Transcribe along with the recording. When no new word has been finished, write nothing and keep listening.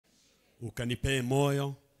ukanipee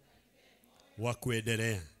moyo wa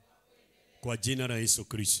kuendelea kwa jina la Yesu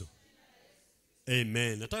Kristo.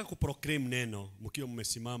 Amen. Nataka kuproclaim neno mkiwa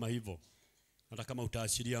mmesimama hivyo. Hata kama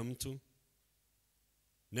utaashiria mtu.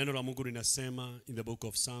 Neno la Mungu linasema in the book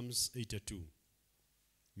of Psalms 82.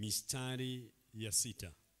 Mistari ya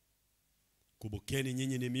 6. Kumbukeni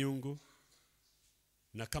nyinyi ni miungu,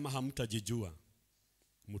 na kama hamtajijua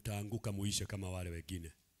mtaanguka muishe kama wale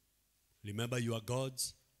wengine. Remember you are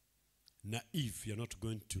gods. Na if you're not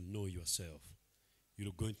going to know yourself,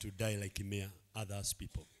 you're going to die like mere others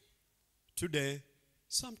people. Today,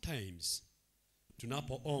 sometimes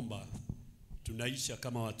tunapoomba tunaisha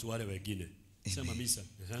kama watu wale wengine. Sema misa.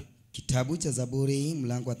 Kitabu cha Zaburi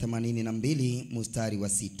mlango wa 82 mstari wa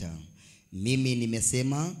 6. Mimi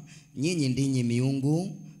nimesema nyinyi ndinyi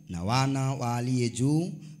miungu na wana wa aliye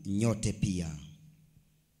juu nyote pia.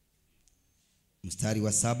 Mstari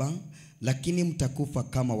wa 7. Lakini mtakufa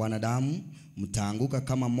kama wanadamu, mtaanguka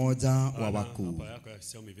kama mmoja wa wakuu. Hapa yako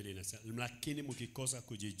sema vile inasema. Lakini mkikosa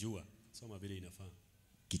kujijua, sema vile inafaa.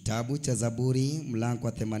 Kitabu cha Zaburi mlango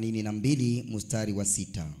wa 82 mstari wa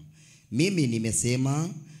 6. Mimi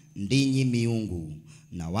nimesema ndinyi miungu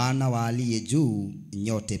na wana wa aliye juu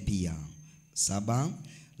nyote pia. 7.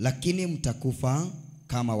 Lakini mtakufa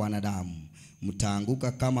kama wanadamu,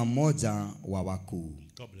 mtaanguka kama mmoja wa wakuu.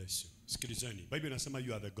 God bless you. Sikilizeni. Bible inasema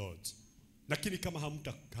you are the gods. Lakini kama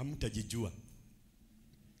hamtajijua,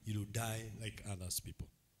 you will die like others people.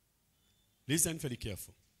 Listen very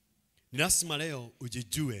careful. Ni lazima leo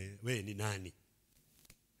ujijue we ni nani.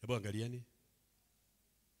 Hebu angalieni.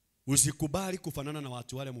 Usikubali kufanana na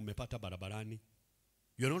watu wale mmepata barabarani.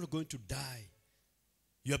 You are not going to die.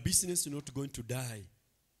 Your business is not going to die.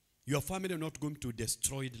 Your family is not going to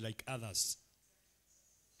destroy it like others.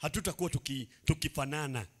 Hatutakuwa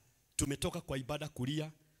tukifanana. Tumetoka kwa ibada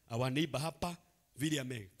kulia, our neighbor hapa vile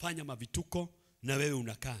amefanya mavituko na wewe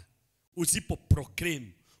unakaa. Usipo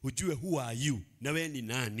proclaim, ujue who are you na wewe ni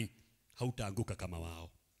nani, hautaanguka kama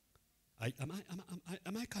wao.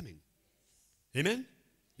 Am I coming? Amen?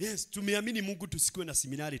 Yes, tumeamini Mungu tusikue na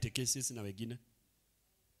similarity cases na wengine.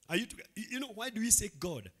 You know why do we say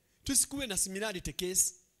God? Tusikue na similarity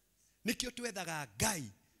case. Nikio tuwethaga Ngai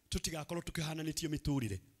tutigakorwo tukihananitio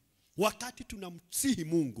miturire. Wakati tunamsihi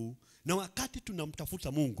Mungu na wakati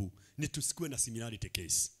tunamtafuta Mungu ni tusikue na similarity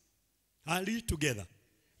case. Are you together?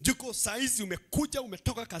 Juko saizi umekuja,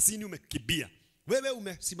 umetoka kazini, umekibia. Wewe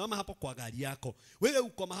umesimama hapo kwa gari yako. Wewe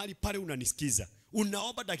uko mahali pale unanisikiza.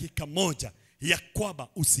 Unaomba dakika moja ya kwamba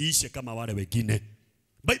usiishe kama wale wengine.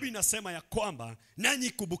 Bible inasema ya kwamba nanyi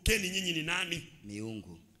kumbukeni nyinyi ni nani?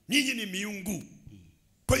 Miungu. Nyinyi ni miungu.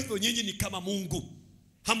 Kwa hivyo nyinyi ni kama Mungu.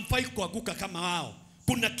 Hamfai kuanguka kama wao.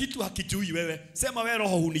 Kuna kitu hakijui wewe. Sema wewe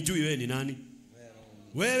roho hunijui wewe ni nani?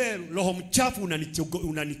 Wewe roho mchafu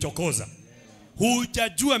unanichokoza.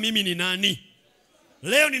 Hujajua mimi ni nani?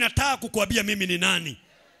 Leo ninataka kukuambia mimi ni nani.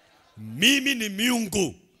 Mimi ni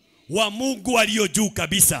miungu wa Mungu aliyo juu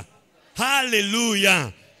kabisa.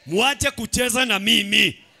 Hallelujah. Mwache kucheza na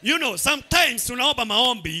mimi. You know, sometimes tunaomba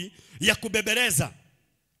maombi ya kubebeleza.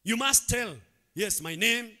 You must tell, yes, my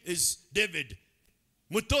name is David.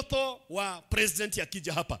 Mtoto wa president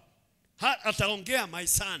akija hapa, ataongea my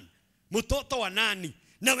son. Mtoto wa nani?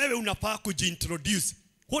 Na wewe unafaa kujiintroduce.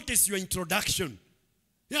 What is your introduction?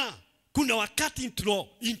 Yeah, kuna wakati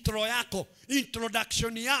intro yako,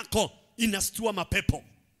 introduction yako inastua mapepo.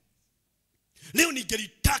 Leo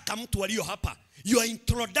ningelitaka mtu aliyo hapa, your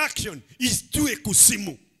introduction is tuwe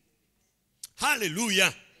kusimu.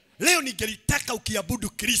 Hallelujah. Leo ningelitaka ukiabudu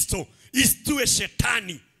Kristo isitue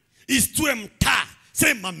shetani, isitue mtaa.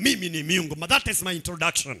 Sema mimi ni miungu. But that is my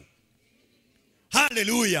introduction.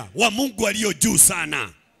 Hallelujah. Wa Mungu aliyo juu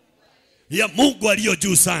sana. Ya Mungu aliyo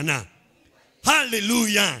juu sana.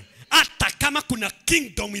 Hallelujah. Hata kama kuna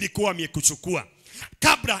kingdom ilikuwa imekuchukua,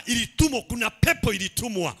 kabla ilitumwa, kuna pepo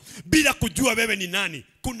ilitumwa bila kujua wewe ni nani.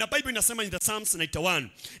 Kuna Bible inasema in the Psalms 91,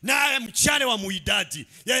 na mchale wa muidaji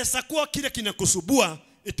yaweza kuwa kile kinakusubua,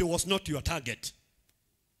 it was not your target.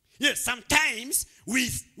 Yes, sometimes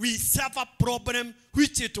we suffer problem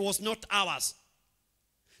which it was not ours.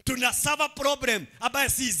 Tuna suffer problem ambaye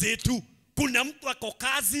si zetu. Kuna mtu ako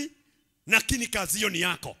kazi lakini kazi hiyo ni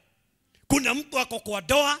yako. Kuna mtu ako kwa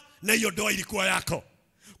doa na hiyo doa ilikuwa yako.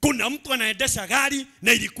 Kuna mtu anaendesha gari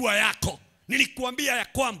na ilikuwa yako. Nilikuambia ya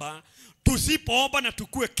kwamba tusipoomba na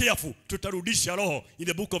tukue careful tutarudisha roho in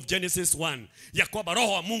the book of Genesis 1 ya kwamba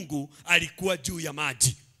roho wa Mungu alikuwa juu ya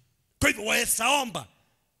maji. Kwa hivyo waesaomba,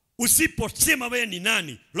 usiposema wewe ni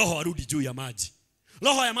nani, roho arudi juu ya maji.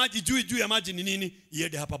 Roho ya maji juu ya maji ni nini?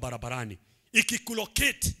 Iende hapa barabarani.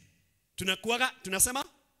 Ikikulocate tunasema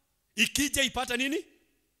ikija ipata nini?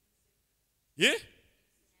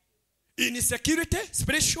 Insecurity,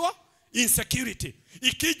 spiritual insecurity.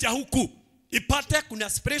 Ikija huku ipate kuna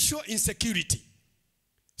spiritual insecurity.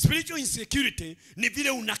 Spiritual insecurity ni vile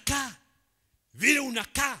unakaa. Vile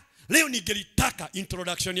unakaa. Leo ningelitaka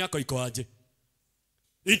introduction yako iko aje?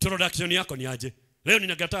 Introduction yako ni aje? Leo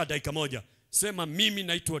ninakataa dakika moja. Sema mimi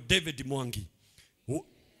naitwa David Mwangi.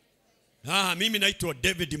 Mimi naitwa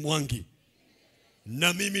David Mwangi.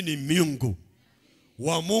 Na mimi ni miungu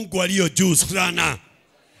wa Mungu aliyo juu sana.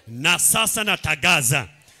 Na sasa natagaza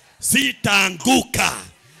sitaanguka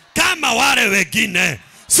kama wale wengine,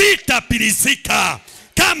 sitapilisika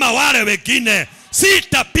kama wale wengine,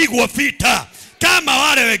 sitapigwa vita kama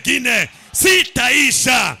wale wengine,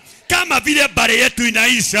 sitaisha kama vile bare yetu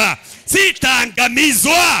inaisha,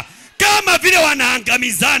 sitaangamizwa kama vile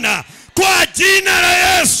wanaangamizana kwa jina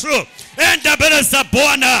la Yesu. Enda mbele za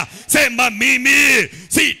Bwana, sema mimi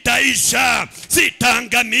sitaisha,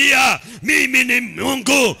 sitaangamia. Mimi ni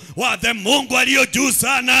Mungu wa the Mungu aliyo juu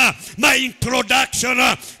sana. My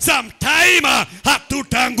introduction, sometime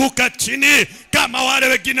hatutaanguka chini kama wale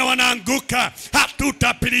wengine wanaanguka,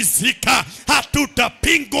 hatutapilisika,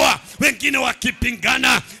 hatutapingwa wengine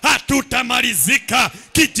wakipingana, hatutamalizika.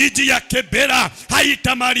 Kijiji ya Kibra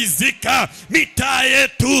haitamalizika. Mitaa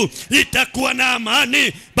yetu itakuwa na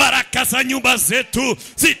amani. Baraka za nyumba zetu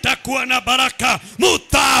zitakuwa na baraka.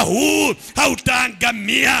 Mtaa huu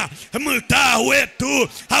hautaangamia. Mtaa wetu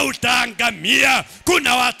hautaangamia.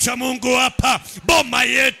 Kuna wacha Mungu hapa. Boma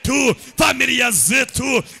yetu, familia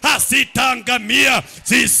zetu hazitaangamia.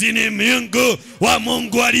 Sisi ni Mungu wa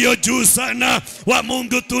Mungu aliyo juu sana. Wa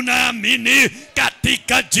Mungu tunaamini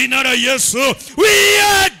katika jina la Yesu. We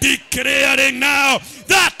are declaring now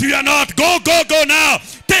that we are not go now.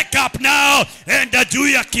 Take up now. Enda juu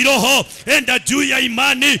ya kiroho, enda juu ya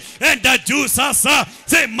imani, enda juu sasa.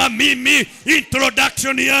 Sema mimi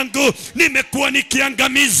introduction yangu nimekuwa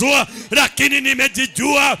nikiangamizwa, lakini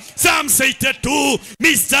nimejijua. Psalm 82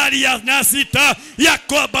 mistari ya 6 ya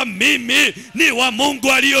kwamba mimi ni wa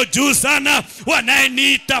Mungu aliyo juu sana.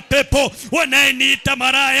 Wanayeniita pepo, wanayeniita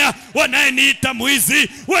maraya, wanayeniita mwizi,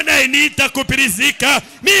 wanayeniita kupirizika,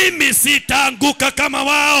 mimi sitaanguka kama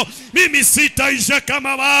wao. Mimi sitaisha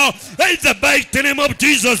kama wao. In the mighty name of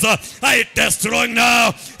Jesus, I destroy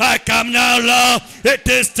now. I come now, Lord. It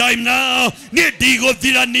is time now. Nidigo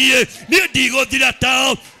dhila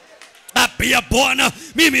tao. Apia Bwana,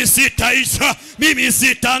 mimi sitaisha, mimi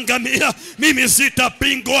sitaangamia, mimi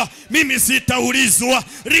sitapingwa, mimi sitaulizwa.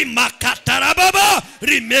 Rimakatara baba,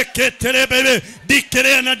 rimeketere bebe,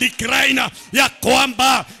 dikere na dikraina ya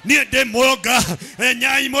kwamba niende moga,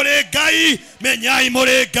 menyai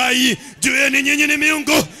moregai, jueni nyinyi ni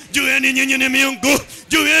miungu, jueni nyinyi ni miungu,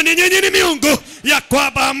 jueni nyinyi ni miungu, ya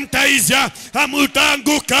kwamba hamtaisha,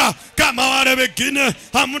 hamtaanguka kama wale wengine,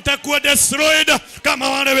 hamtakuwa destroyed kama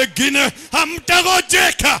wale wengine,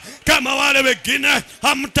 hamtagojeka kama wale wengine,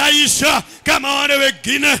 hamtaisha kama wale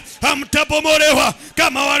wengine, hamtabomolewa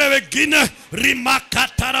kama wale wengine.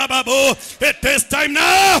 Rimakatarababu. It is time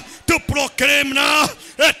now to proclaim now.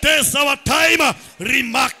 It is our time.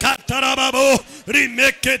 Rimakatarababu.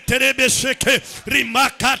 Rimeketerebesheke.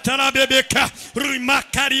 Rimakatarabebeka.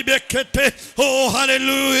 Rimakaribekete. Oh,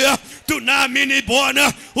 hallelujah. Tunaamini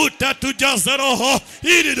Bwana utatujaza roho,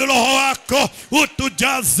 ili roho wako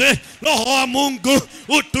utujaze, roho wa Mungu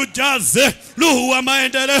utujaze, roho wa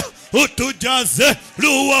maendeleo utujaze,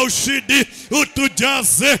 roho wa ushindi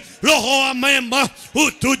utujaze, roho wa mema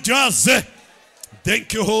utujaze.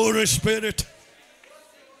 Thank you, Holy Spirit.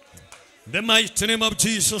 In the mighty name of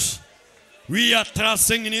Jesus, we are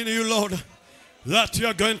trusting in you, Lord, that you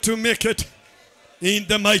are going to make it. In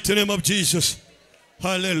the mighty name of Jesus.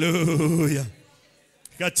 Hallelujah.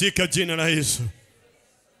 Katika jina la Yesu.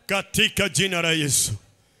 Katika jina la Yesu.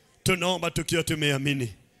 Tunaomba tukiwa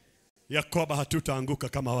tumeamini ya kwamba hatutaanguka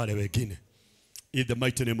kama wale wengine. In the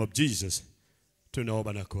mighty name of Jesus.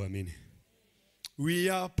 Tunaomba na kuamini. We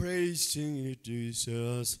are praising you,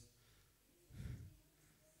 Jesus.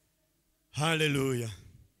 Hallelujah.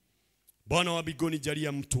 Bwana wa mbinguni,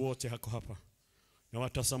 jalia mtu wote hako hapa, na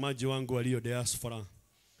watazamaji wangu walio diaspora,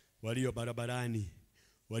 walio barabarani,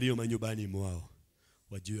 walio manyumbani mwao,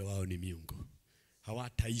 wajue wao ni miungu.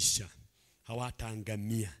 Hawataisha,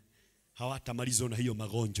 hawataangamia, hawatamalizwa na hiyo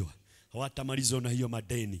magonjwa, hawatamalizwa na hiyo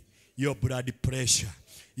madeni, hiyo blood pressure,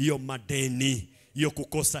 hiyo madeni, hiyo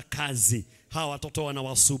kukosa kazi. Hawa watoto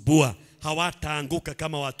wanawasubua, hawataanguka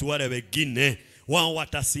kama watu wale wengine. wao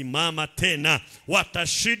watasimama tena,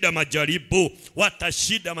 watashinda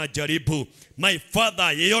majaribu. My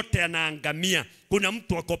Father, yeyote anaangamia, kuna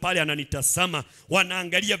mtu wako pale ananitazama,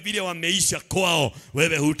 wanaangalia vile wameisha kwao,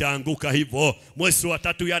 wewe hutaanguka hivyo. Mwezi wa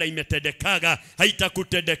 3 yale imetendekaga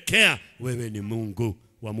haitakutendekea. Wewe ni Mungu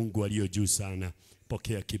wa Mungu aliyo juu sana.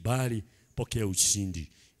 Pokea kibali, pokea ushindi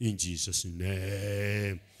in Jesus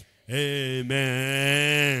name.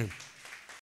 Amen.